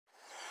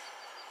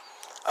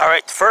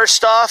Alright,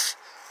 first off,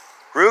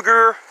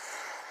 Ruger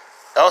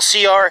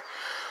LCR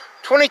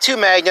 22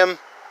 Magnum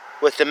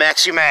with the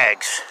Maxi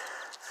Mags.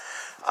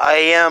 I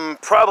am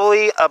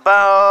probably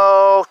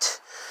about,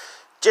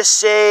 just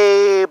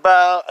say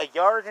about a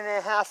yard and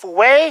a half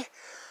away.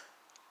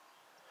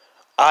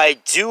 I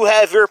do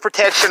have ear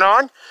protection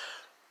on.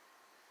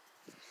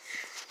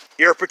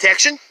 Ear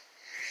protection.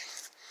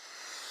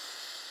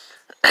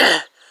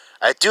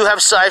 I do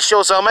have side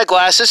shields on my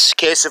glasses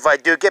in case if I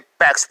do get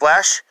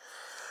backsplash.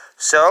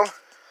 So,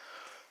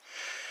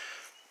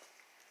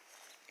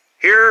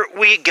 here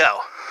we go.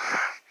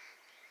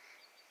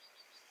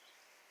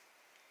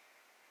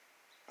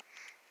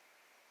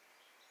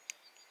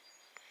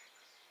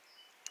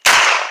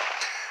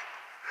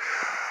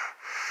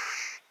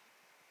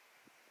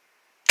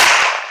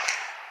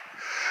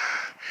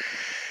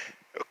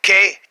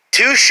 Okay,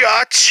 2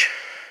 shots,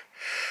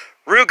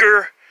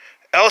 Ruger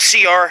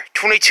LCR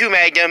 22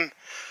 Magnum,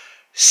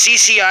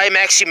 CCI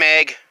Maxi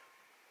Mag,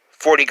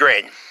 40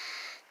 grain.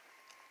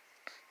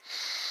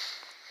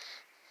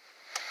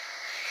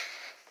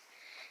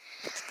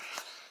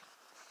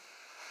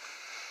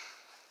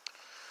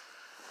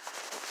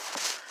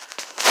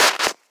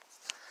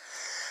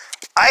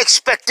 I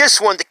expect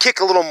this one to kick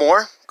a little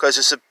more because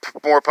it's a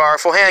more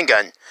powerful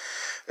handgun.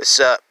 It's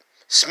a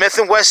Smith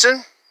 &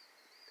 Wesson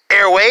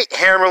Airweight,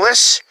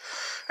 hammerless,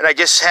 and I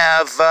just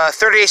have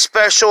 38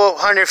 Special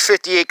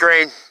 158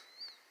 grain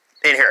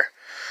in here.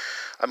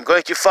 I'm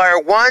going to fire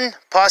 1,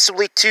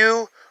 possibly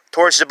 2,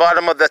 towards the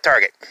bottom of the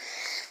target.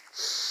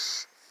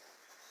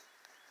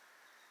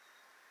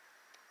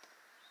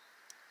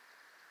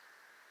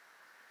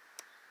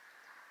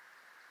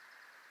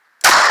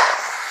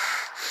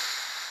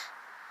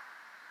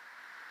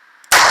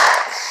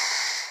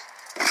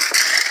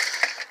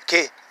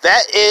 Okay,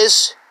 that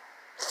is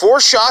 4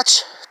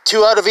 shots,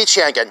 2 out of each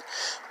handgun.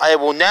 I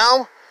will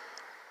now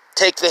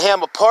take the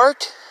ham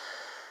apart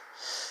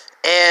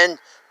and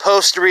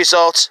post the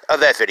results of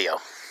that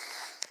video.